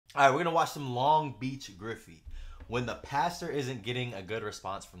All right, we're gonna watch some Long Beach Griffey. When the pastor isn't getting a good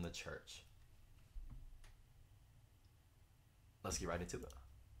response from the church. Let's get right into it.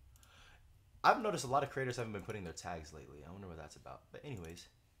 I've noticed a lot of creators haven't been putting their tags lately. I wonder what that's about. But anyways.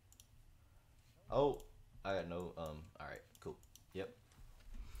 Oh, I got no, all right, cool. Yep.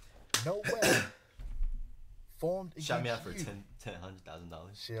 No way. Formed against Shot me out for you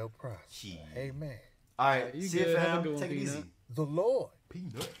 $100,000. shall prosper. Amen. All right, You see you, good. Have a fam. good one, Take it Peanut. easy. The Lord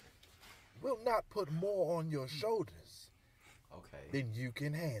Peanut. will not put more on your shoulders Okay. than you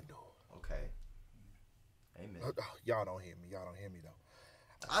can handle. Okay. Amen. Y'all don't hear me. Y'all don't hear me, though.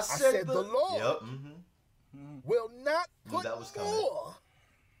 I said the Lord. Yep. Mm-hmm. Will not Knew put that was coming. more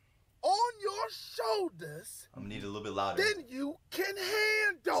on your shoulders I'm gonna need it a little bit louder. than you can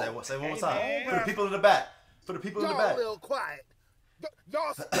handle. Say one more time. For the people in the back. For the people in the Y'all back. a little quiet.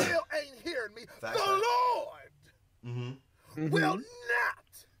 Y'all still ain't hearing me. Facts, The facts. Lord Mm-hmm. will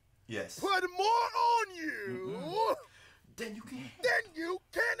not Yes. put more on you Then you can. than you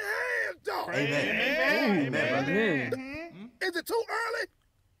can handle. Amen. Amen, brother. Man. Is it too early?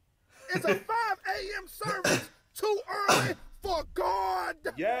 Is a 5 a.m. service too early for God?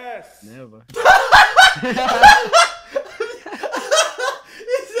 Yes. Never.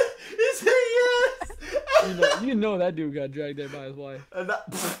 He said yes. You know that dude got dragged there by his wife.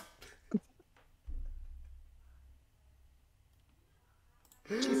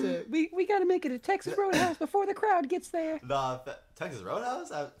 She said, "We gotta make it to Texas Roadhouse before the crowd gets there." Nah, Texas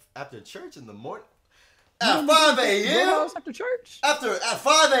Roadhouse after church in the morning. At 5 a.m. Roadhouse after church. At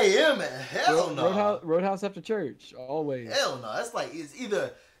 5 a.m. Hell no. Roadhouse after church, always. Hell no. That's like it's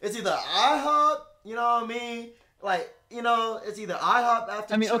either IHOP. You know what I mean? Like it's either IHOP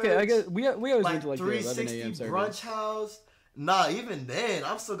after. I mean, church, okay, I guess we always went to like the 11 360 a.m. service. brunch house. Nah, even then,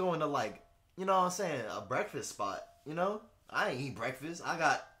 I'm still going to like what I'm saying, a breakfast spot. I ain't eat breakfast. I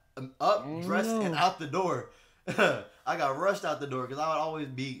got up, dressed, and out the door. I got rushed out the door because I would always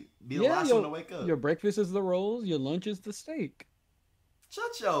be the last one to wake up. Your breakfast is the rolls, your lunch is the steak.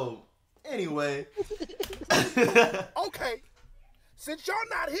 Shut your. Anyway. Okay, since y'all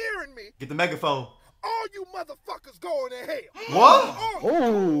not hearing me, Get the megaphone. all you motherfuckers going to hell. What?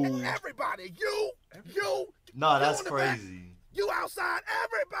 Oh. Everybody, you, Nah, you that's in the back. crazy. You outside,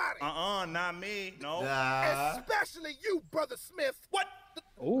 everybody. Not me. No. Nah. Especially you, Brother Smith. What?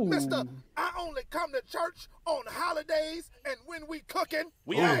 Oh. Mister, I only come to church on holidays and when we cooking.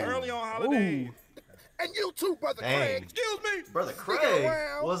 We out early on holidays. And you too, Brother Dang. Craig. Excuse me. Brother Sticking Craig.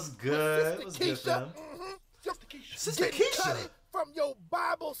 around What's with good? What's Sister good, Keisha. fam? Sister Keisha. Sister Getting Keisha. cutty from your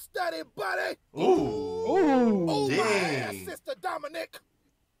Bible study, buddy. Ooh. Ooh. Oh, my Dang. ass, Sister Dominic.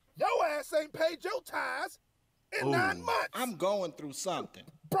 Your ass ain't paid your tithes in Ooh. 9 months. I'm going through something.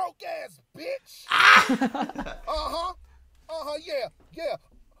 Broke ass bitch. Yeah.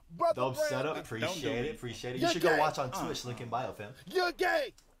 Brother Dope setup. Brandon, Appreciate it. Appreciate it. You You're should go gay. watch on Twitch. Link in bio, fam. you're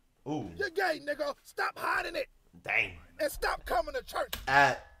gay. Ooh. You're gay, nigga. Stop hiding it. Dang. And stop coming to church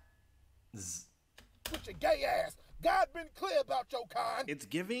At. with your gay ass. God been clear about your kind. It's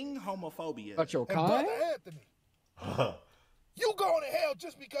giving homophobia. Got your And kind? Brother Anthony, you going to hell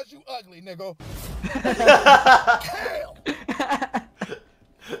just because you ugly, nigga. Hell.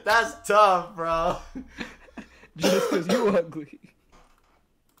 That's tough, bro. Just because you ugly.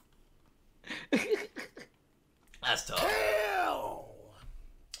 That's tough. Hell.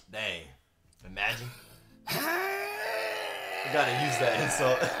 Dang. Imagine. You gotta use that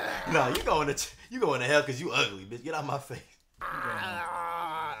insult. Nah, you going to hell because you ugly, bitch. Get out my face.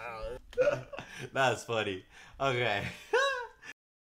 That's funny. Okay.